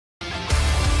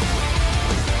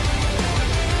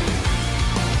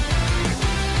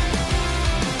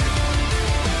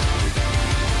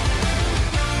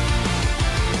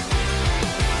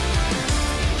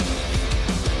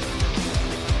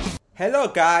Hello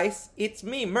guys, it's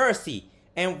me Mercy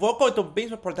and welcome to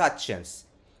Bismarck Productions.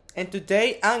 And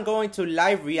today I'm going to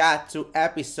live react to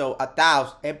episode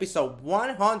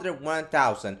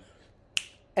 101,000,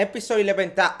 episode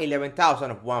 11,000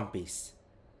 of One Piece.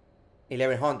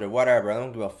 1100, whatever, I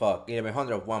don't give a fuck.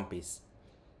 1100 of One Piece.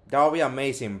 That would be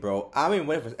amazing, bro. I've been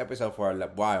waiting for this episode for a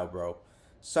while, bro.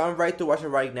 So I'm ready to watch it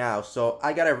right now, so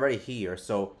I got it ready here.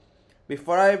 So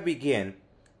before I begin,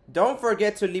 don't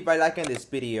forget to leave a like on this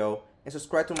video and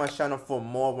subscribe to my channel for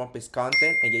more One Piece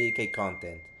content and JJK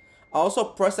content. Also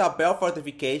press that bell for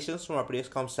notifications when my videos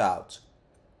comes out.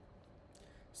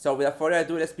 So without further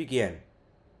ado, let's begin.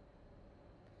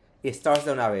 It starts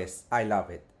de una vez. I love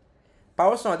it.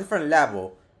 Powers on a different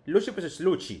level. Lucci versus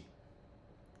Lucci.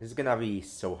 This is gonna be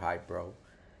so hype, bro.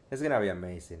 This is gonna be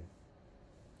amazing.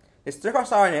 Is 3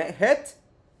 cards are in a hit?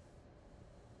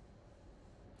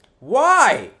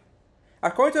 Why?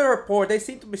 According to the report, they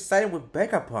seem to be siding with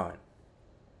Vegapunk.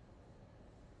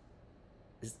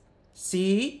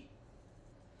 See?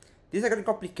 These are getting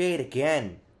complicated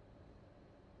again.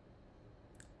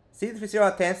 Since Zero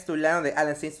attempts to land on the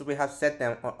island seems to have set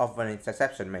them off an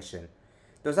interception mission.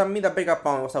 Does that mean that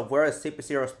Vegapunk was aware of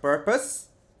CP0's purpose?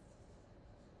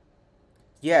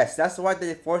 Yes, that's why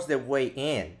they forced their way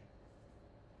in.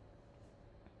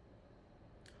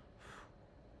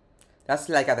 That's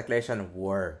like a declaration of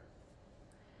war.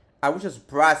 I wish his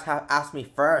brass had asked me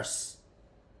first.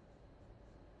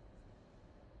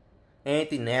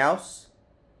 Anything else?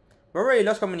 We already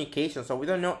lost communication, so we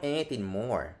don't know anything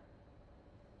more.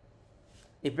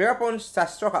 If Vegapunk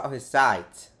has struck on his side,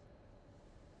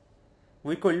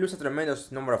 we could lose a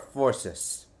tremendous number of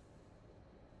forces.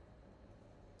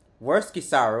 Where's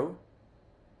Kizaru?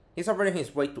 He's already on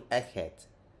his way to Egghead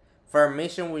for a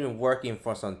mission we've been working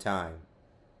for some time.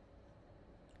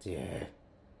 Yeah.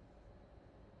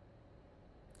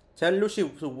 Tell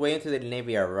Lucci to wait until the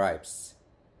Navy arrives.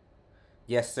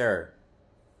 Yes, sir.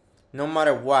 No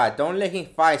matter what, don't let him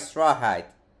fight Straw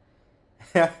Hat.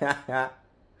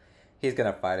 He's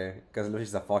gonna fight her, because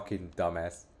Lucci's a fucking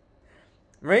dumbass.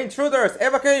 Marine intruders!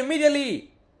 Evacuate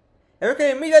immediately!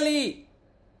 Evacuate immediately!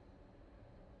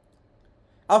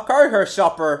 I'll carry her,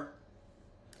 Chopper.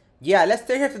 Yeah, let's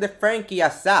take her to the Frankie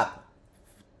ASAP.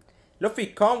 Luffy,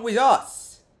 come with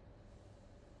us.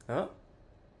 Huh?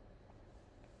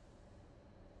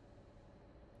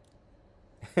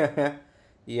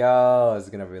 Yo, it's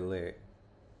gonna be lit.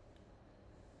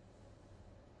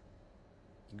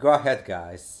 Go ahead,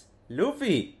 guys.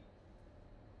 Luffy!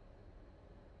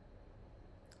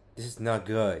 This is not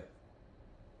good.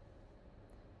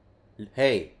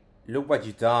 Hey, look what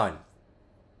you done.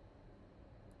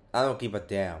 I don't give a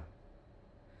damn.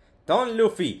 Don't,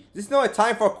 Luffy. This is not a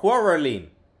time for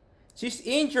quarreling. She's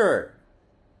injured.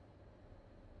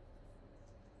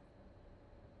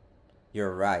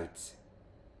 You're right.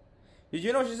 Did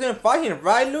you know she's in fighting,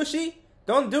 right, Lucci?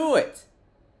 Don't do it.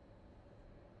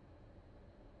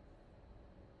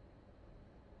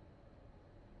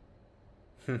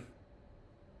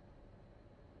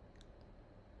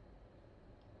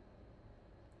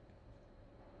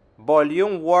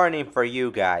 Volume warning for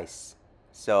you guys.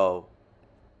 So,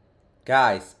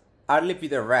 guys, I'll leave you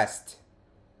the rest.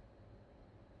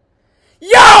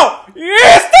 Yo!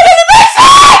 Yes!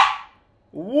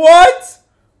 What?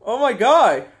 Oh my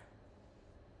god.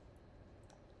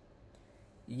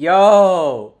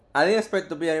 Yo! I didn't expect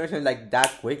to be animation like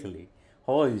that quickly.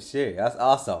 Holy shit, that's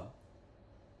awesome.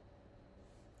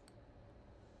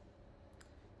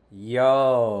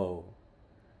 Yo.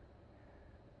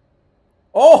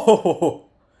 Oh!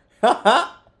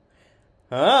 Haha!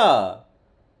 Huh.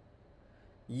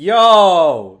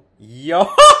 Yo!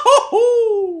 Yo!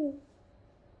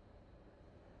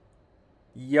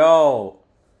 Yo!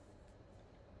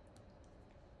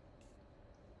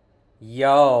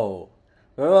 Yo!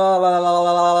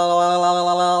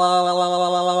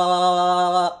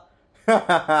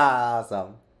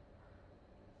 Awesome.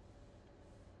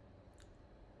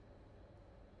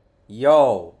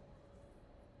 Yo!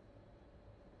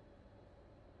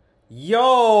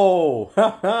 Yo!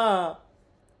 Haha!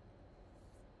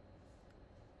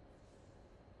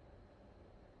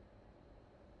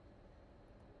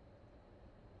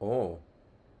 Oh.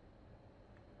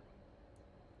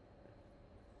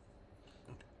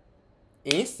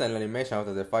 Instant animation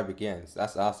after the fight begins.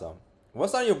 That's awesome.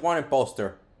 What's on your warning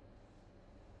poster?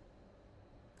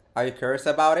 Are you curious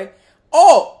about it?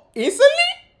 Oh! Instantly?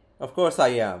 Of course I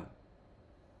am.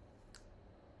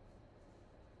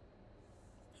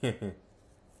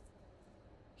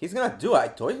 He's gonna do it. I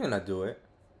told you he's gonna do it.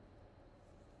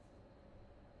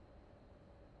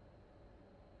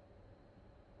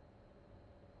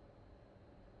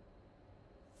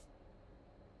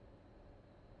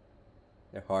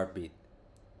 Their heartbeat.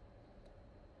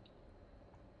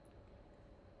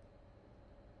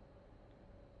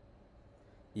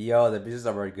 Yo, the pieces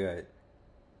are very good.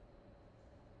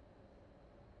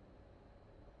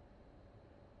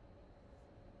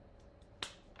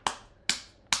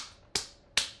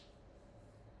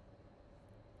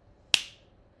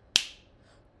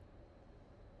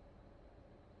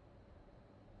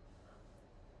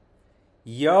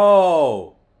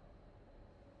 Yo!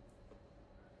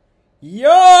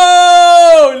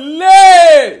 Yo!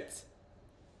 Lit!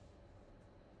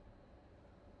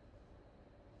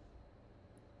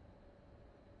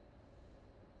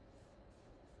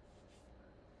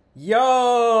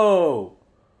 Yo!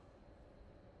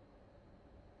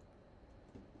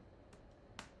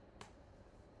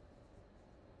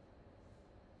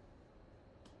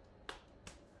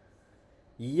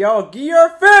 Yo,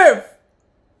 Gear 5th!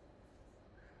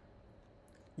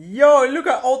 Yo, look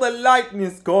at all the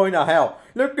lightnings going to hell.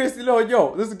 Look at this little,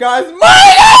 yo, this guy's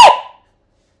mighty!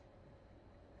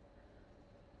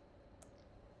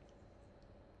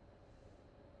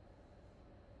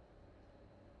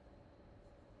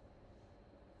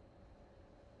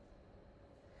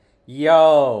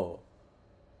 Yo.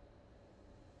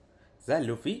 Is that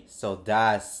Luffy? So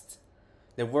that's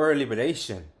the world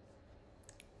liberation.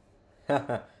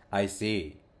 I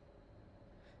see.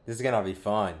 This is gonna be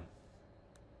fun.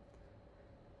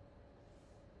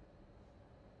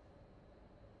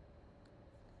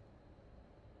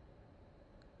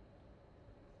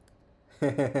 Oh!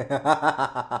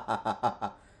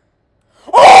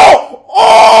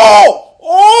 Oh!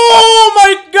 Oh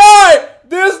my god!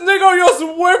 This nigga just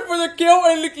went for the kill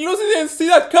and Lucy didn't see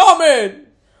that coming!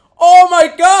 Oh my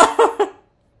god!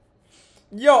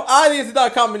 Yo, I didn't see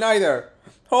that coming either.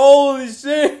 Holy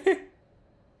shit!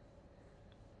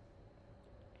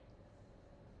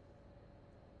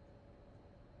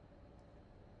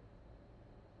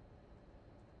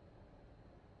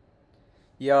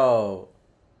 Yo.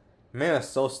 Man, that's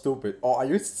so stupid. Oh, are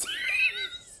you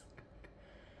serious?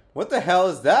 What the hell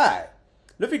is that?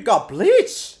 Luffy got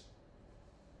bleach!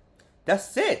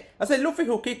 That's it. That's a Luffy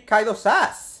who kicked Kaido's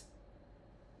ass.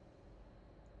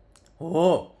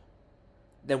 Oh.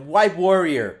 The White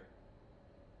Warrior.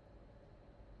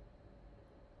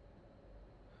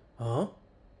 Huh?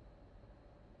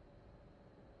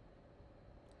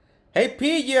 Hey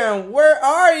Pigeon, where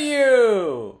are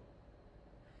you?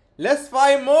 Let's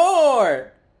find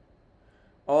more!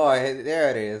 Oh, there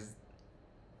it is.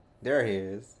 There he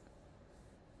is.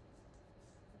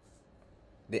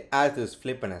 The attitude is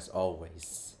flipping as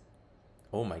always.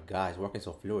 Oh my god, it's working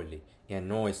so fluidly. It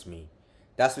annoys me.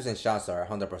 That's Luffy and Chansard,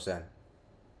 100%.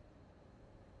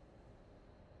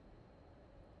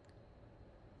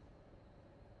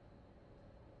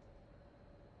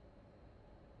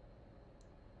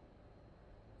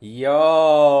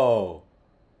 Yo!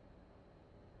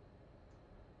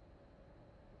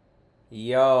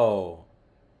 Yo!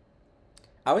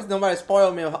 I wish nobody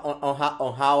spoiled me on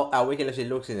how Wicked she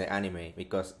looks in the anime,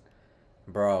 because,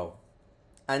 bro,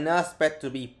 I not expect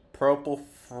to be purple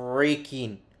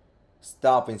freaking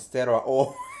stuff instead of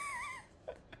oh.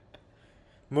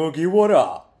 Mugi, what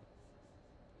up?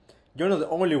 You're not the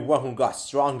only one who got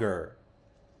stronger.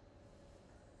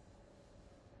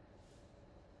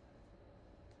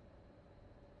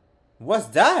 What's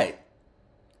that?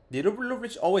 Did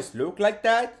Luffy always look like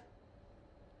that?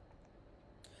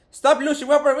 Stop, Lucy,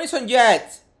 we have permission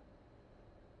yet!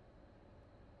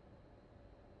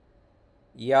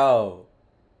 Yo.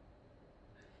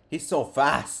 He's so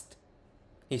fast.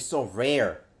 He's so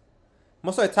rare.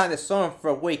 Most of the time the Sun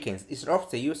awakens is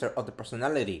off the user of the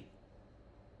personality.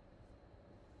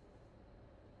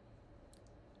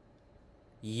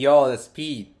 Yo, the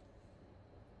speed.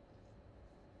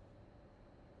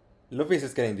 Luffy's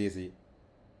just getting dizzy.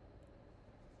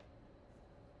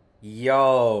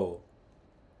 Yo.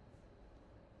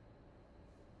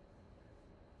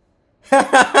 Kiss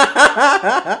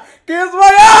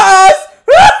my ass!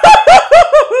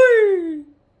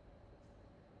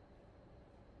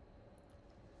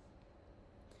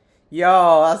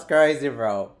 Yo, that's crazy,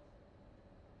 bro.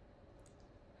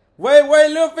 Wait,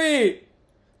 Luffy!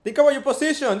 Think about your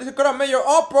position. This is gonna make your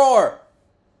uproar.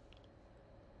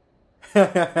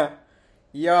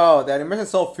 Yo, the animation is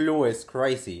so fluid, it's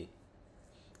crazy.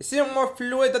 It's even more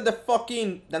fluid than the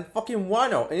fucking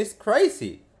Wano, and it's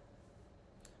crazy.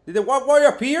 Did the White Warrior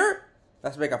appear?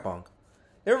 That's Vegapunk.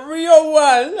 The real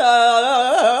one!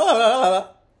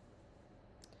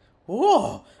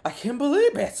 Whoa, I can't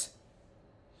believe it!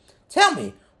 Tell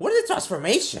me, what is the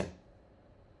transformation?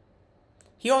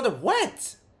 He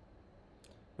underwent!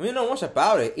 We don't know much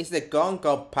about it. It's the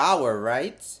Gongo power,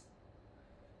 right?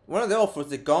 One of the old fruits,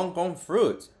 the gong gong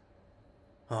fruit.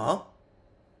 Huh?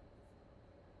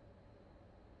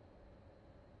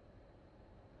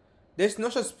 There's no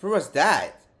such fruit as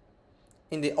that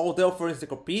in the old elf fruit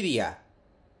encyclopedia.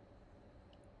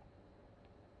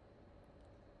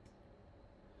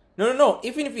 No.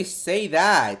 Even if you say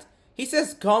that, he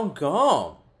says gong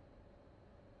gong.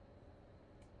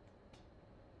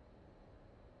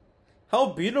 How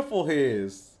beautiful he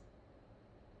is.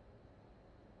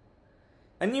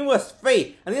 And he was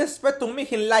fake. I didn't expect to meet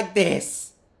him like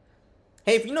this.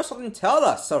 Hey, if you know something, tell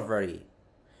us already.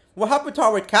 What happened to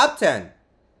our captain?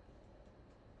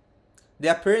 The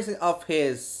appearance of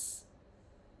his...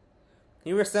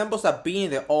 He resembles a being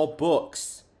in the old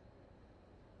books.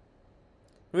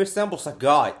 He resembles a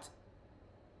god.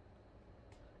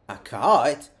 A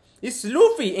god? It's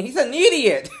Luffy and he's an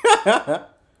idiot!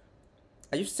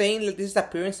 Are you saying that this is the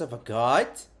appearance of a god?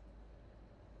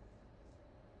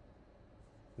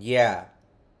 Yeah.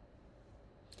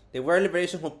 The world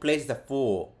liberation who plays the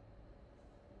fool.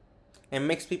 And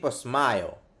makes people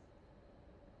smile.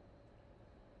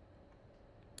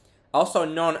 Also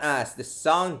known as the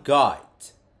Sun God.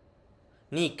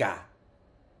 Nika.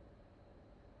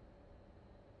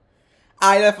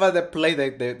 I love how they play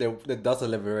the Dust of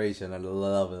Liberation. I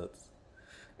love it.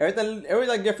 Every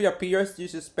time Jeffrey appears, you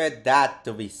should expect that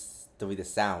to be the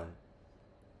sound.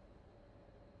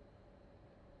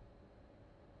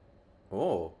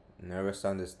 Oh, never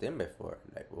saw this thing before.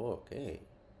 Like, oh, okay.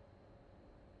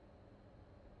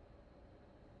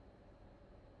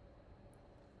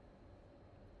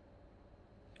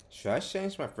 Should I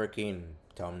change my freaking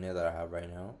thumbnail that I have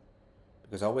right now?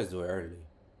 Because I always do it early.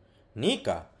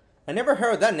 Nika! I never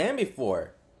heard that name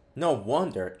before. No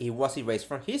wonder it was erased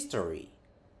from history.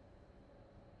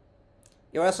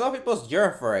 It was some people's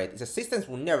yearn for it. Its existence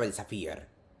will never disappear.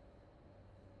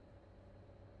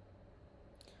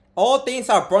 All things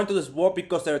are born to this world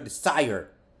because of their desire.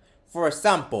 For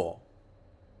example,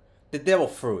 the devil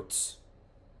fruits.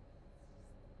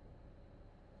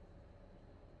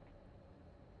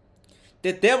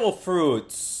 The devil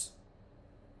fruits.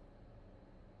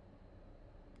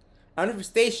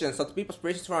 Manifestations of the people's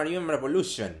aspirations for a human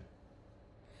revolution.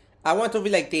 I want to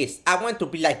be like this. I want to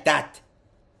be like that.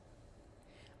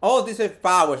 All these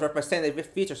powers represent the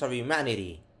features of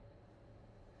humanity.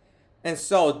 And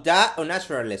so that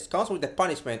unnaturalness comes with the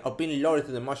punishment of being lowered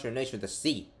to the emotional nature of the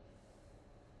sea.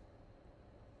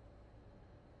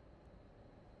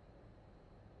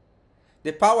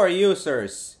 The power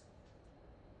users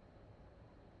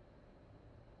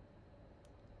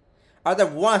are the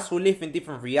ones who live in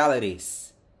different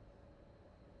realities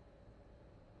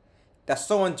that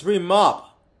someone dream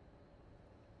up.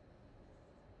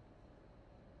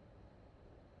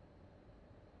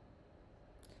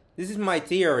 This is my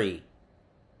theory.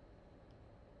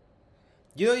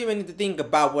 You don't even need to think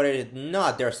about whether or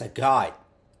not there's a God.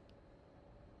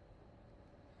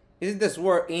 Isn't this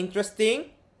world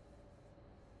interesting?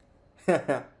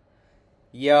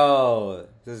 Yo,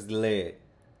 this is lit.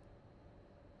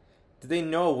 Do they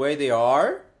know where they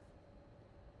are?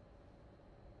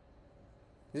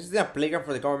 This is a playground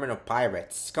for the government of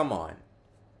pirates. Come on.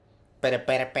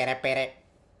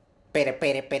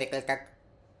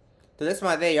 Today's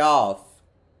my day off.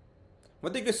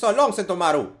 What took you so long,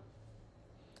 Sentomaru?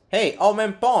 Hey, old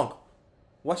man Punk.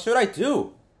 What should I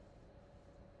do?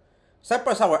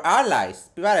 Cypress our allies,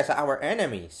 Pirates are our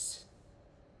enemies.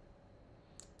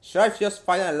 Should I just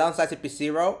fight alongside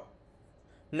CP0?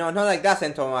 No, not like that,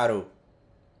 Sentomaru.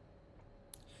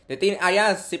 The thing I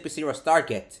am CP0's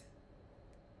target.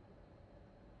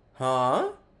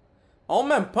 Huh? Old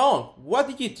man Punk, what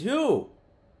did you do?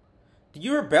 Did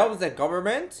you rebel with the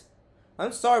government?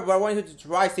 I'm sorry, but I want you to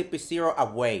drive CP0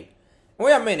 away.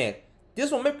 Wait a minute, this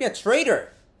will make me a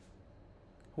traitor.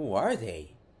 Who are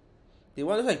they? They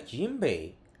want to like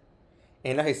Jinbei.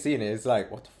 And I seen it, it's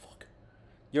like, what the fuck?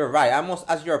 You're right, I must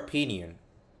ask your opinion.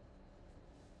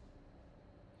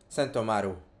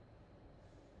 Sentomaru,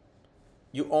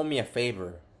 you owe me a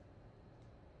favor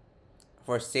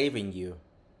for saving you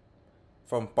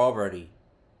from poverty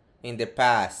in the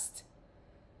past.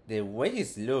 The way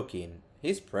he's looking,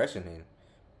 he's pressuring.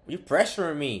 You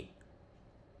pressuring me.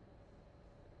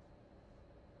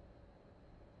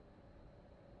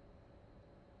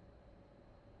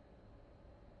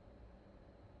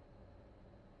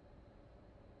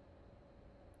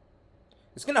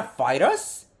 It's gonna fight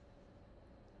us?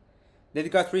 They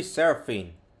got 3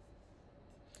 Seraphine.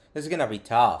 This is gonna be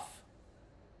tough.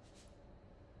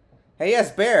 Hey,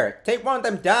 S-Bear, take one of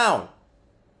them down.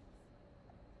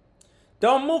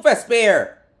 Don't move,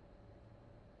 S-Bear.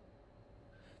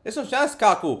 There's no chance,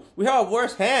 Kaku. We have a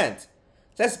worse hand.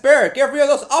 Let's bear, get rid of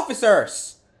those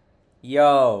officers!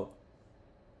 Yo.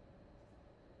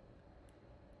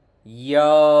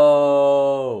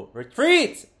 Yo.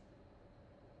 Retreat!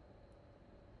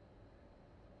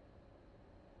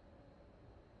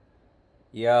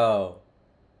 Yo.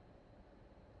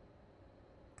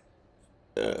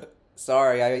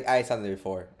 Sorry, I said it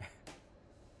before.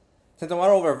 Since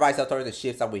tomorrow overrides the authority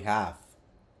shifts that we have.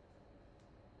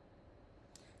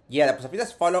 Yeah, the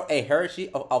pacifistas follow a hierarchy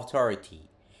of authority.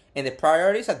 And the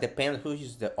priorities that depend on who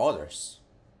uses the orders.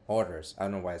 Orders. I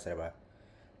don't know why I said that.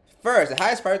 First, the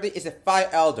highest priority is the 5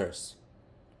 elders.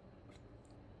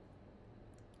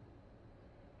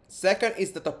 Second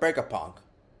is the Topeka-punk.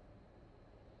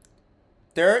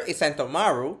 Third is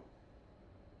Sentomaru.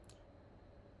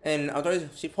 And authority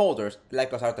ship holders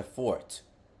like us are the fourth.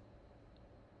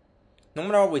 No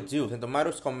matter what we do,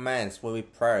 Sentomaru's commands will be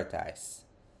prioritized.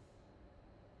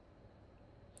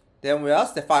 Then we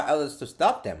ask the 5 elders to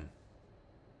stop them.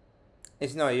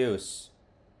 It's no use.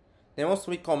 They must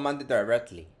be commanded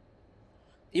directly.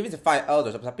 Even the 5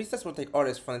 elders, the Papistas will take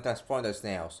orders from the transponder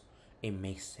snails. It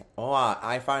makes sense. Oh,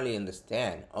 I finally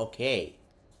understand. Okay.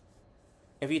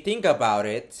 If you think about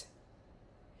it,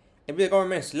 if the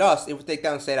government's lost, it would take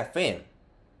down Seraphim.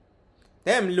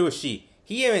 Damn, Lucci,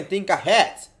 he even think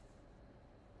ahead.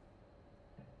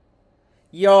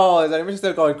 Yo, the animation's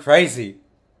still going crazy.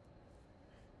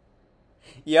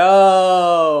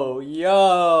 Yo,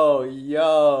 yo,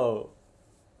 yo.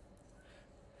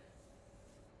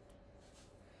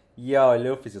 Yo,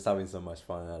 Luffy's just having so much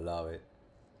fun and I love it.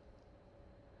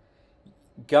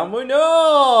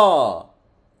 Gamuno!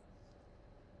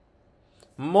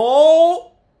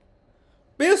 More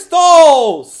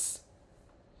pistols!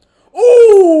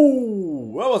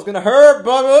 Ooh! That was gonna hurt,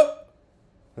 brother!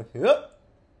 Yep.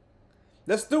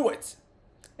 Let's do it!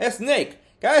 A snake!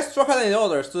 Guys, throw the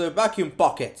orders to the vacuum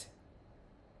pocket.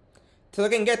 So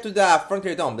they can get to the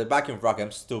frontier dome, the vacuum rocket.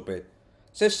 I'm stupid.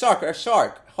 Says shark, a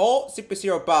shark. Hold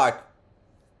CP0 back.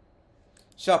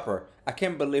 Chopper, I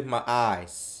can't believe my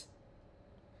eyes.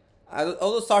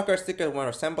 All those soccer stickers want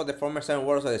to resemble the former 7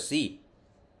 worlds of the sea.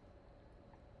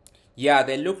 Yeah,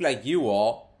 they look like you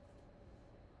all.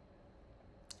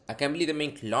 I can't believe they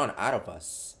made clone out of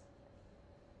us.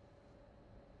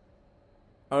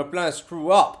 Our plan to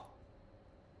screw up.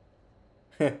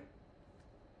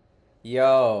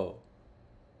 Yo.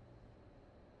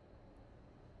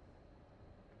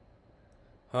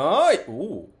 Hi.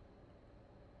 Ooh.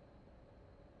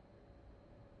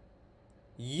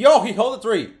 Yo, he held the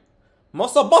 3.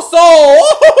 Muscle.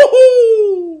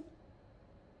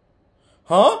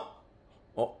 Huh?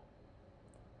 Oh.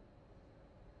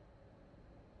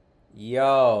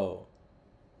 Yo.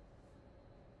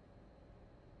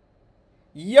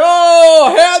 Yo,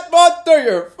 headbutt to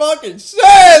your fucking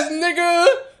chest, nigga!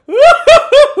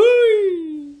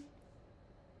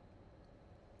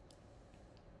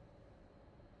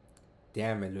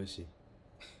 Damn it, Lucci.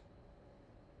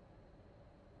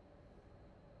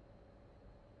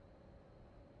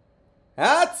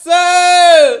 That's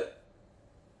it!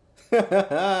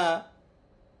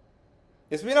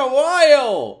 It's been a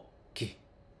while!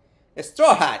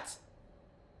 Straw Hat!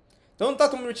 Don't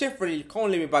talk to me cheerfully,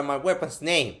 calling me by my weapon's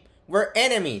name. We're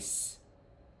enemies.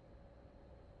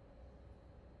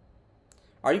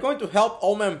 Are you going to help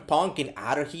Old Man Pumpkin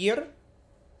out of here?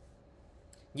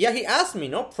 Yeah, he asked me,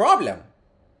 no problem.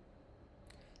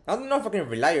 I don't know if I can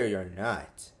rely on you or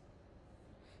not.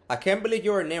 I can't believe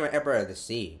you're named an Emperor of the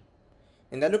Sea.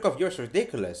 And that look of yours is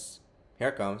ridiculous. Here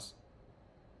it comes.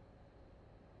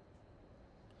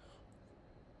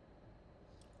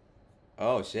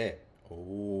 Oh shit.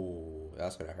 Ooh,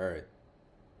 that's gonna hurt.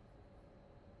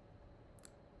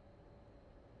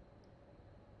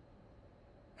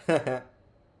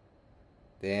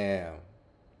 Damn.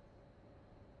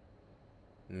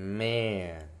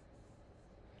 Man.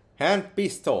 Hand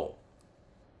pistol.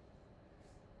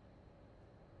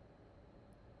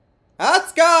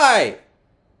 That guy!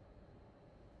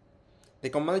 The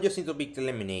commander just needs to be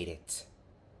eliminated.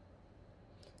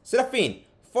 Seraphine,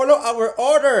 follow our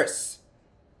orders!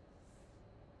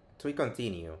 So we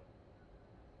continue.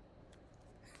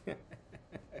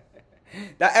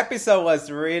 That episode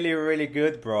was really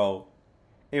good, bro.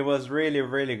 It was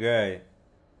really good.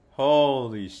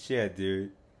 Holy shit,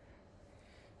 dude.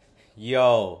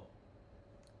 Yo.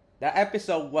 That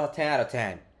episode was 10 out of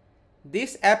 10.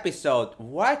 This episode,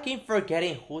 why I keep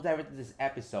forgetting who directed this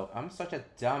episode? I'm such a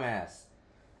dumbass.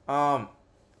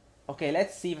 Okay,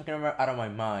 let's see if I can remember out of my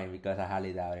mind because I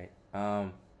highly doubt it.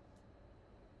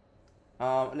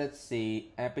 Let's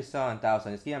see. Episode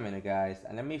 1000. Let's give a minute, guys.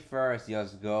 And let me first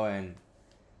just go and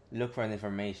look for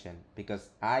information, because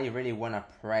I really want to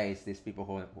praise these people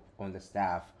who on the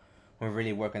staff who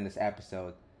really work on this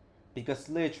episode, because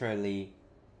literally,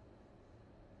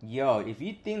 yo, if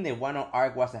you think the Wano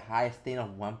arc was the highest thing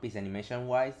of One Piece animation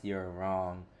wise, you're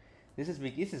wrong. This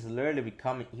is literally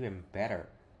becoming even better.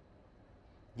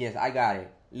 Yes, I got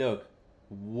it. Look,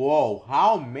 whoa,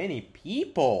 how many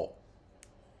people?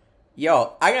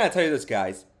 Yo, I gotta tell you this,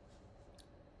 guys.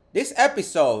 This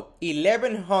episode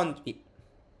 1100.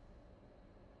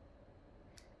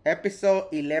 Episode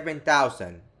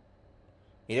 11,000.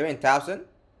 11,000?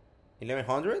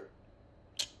 1100?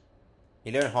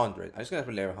 1100. I'm just gonna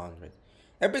put 1100.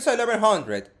 Episode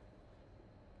 1100.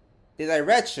 The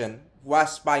direction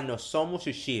was by Nozomu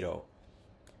Shishido,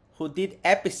 who did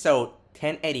episode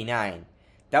 1089.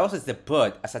 That was his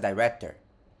debut as a director.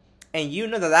 And you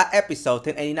know that episode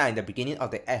 1089, the beginning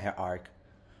of the Ehe arc,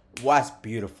 was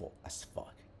beautiful as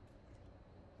fuck.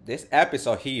 This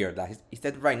episode here, that is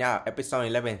said right now,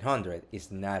 episode 1100,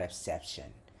 is not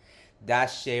exception. That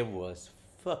shit was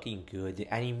fucking good.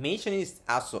 The animation is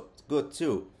also good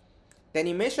too. The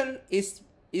animation is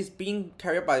being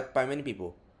carried by many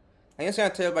people. I'm just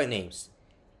gonna tell you by names.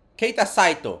 Keita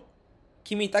Saito,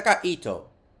 Kimitaka Ito,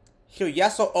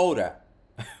 Hiroyasu Oda.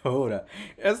 Oda.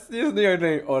 It's their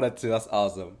name Oda too, that's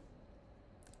awesome.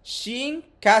 Shin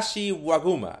Kashi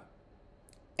Waguma.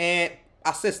 And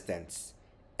assistants.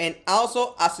 And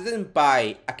also assisted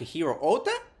by Akihiro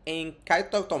Ota and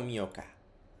Kaito Tomioka.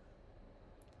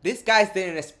 These guys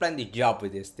did a splendid job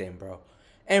with this thing, bro.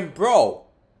 And bro,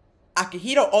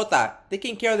 Akihiro Ota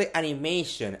taking care of the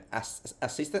animation as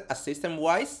assistant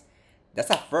wise, that's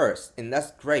a first, and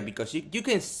that's great because you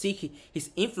can see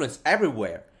his influence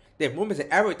everywhere. The movements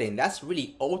and everything, that's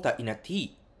really Ota in a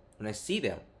T when I see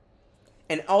them.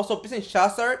 And also Luffy and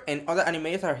Chansard and other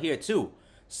animators are here too.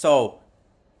 So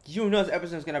you know this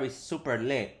episode is gonna be super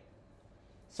lit.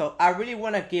 So I really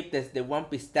wanna give the One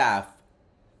Piece staff,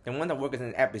 the one that works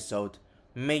in the episode,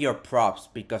 major props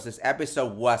because this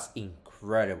episode was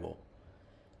incredible.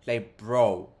 Like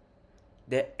bro,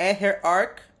 the Ehe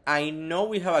arc, I know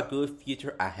we have a good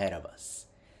future ahead of us.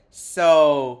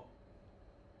 So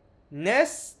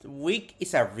next week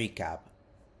is a recap.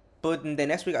 But the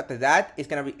next week after that is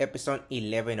gonna be episode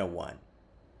 1101.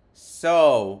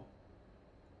 So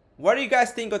what do you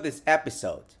guys think of this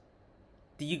episode?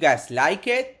 Did you guys like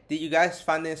it? Did you guys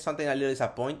find it something a little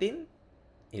disappointing?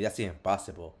 If that's even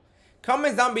possible.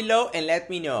 Comments down below and let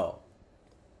me know.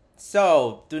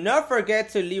 So do not forget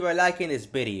to leave a like in this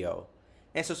video.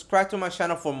 And subscribe to my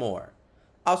channel for more.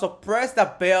 Also press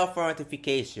the bell for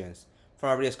notifications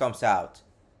when our videos comes out.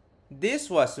 This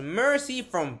was Mercy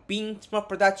from Bean Smoke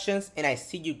Productions and I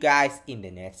see you guys in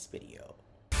the next video.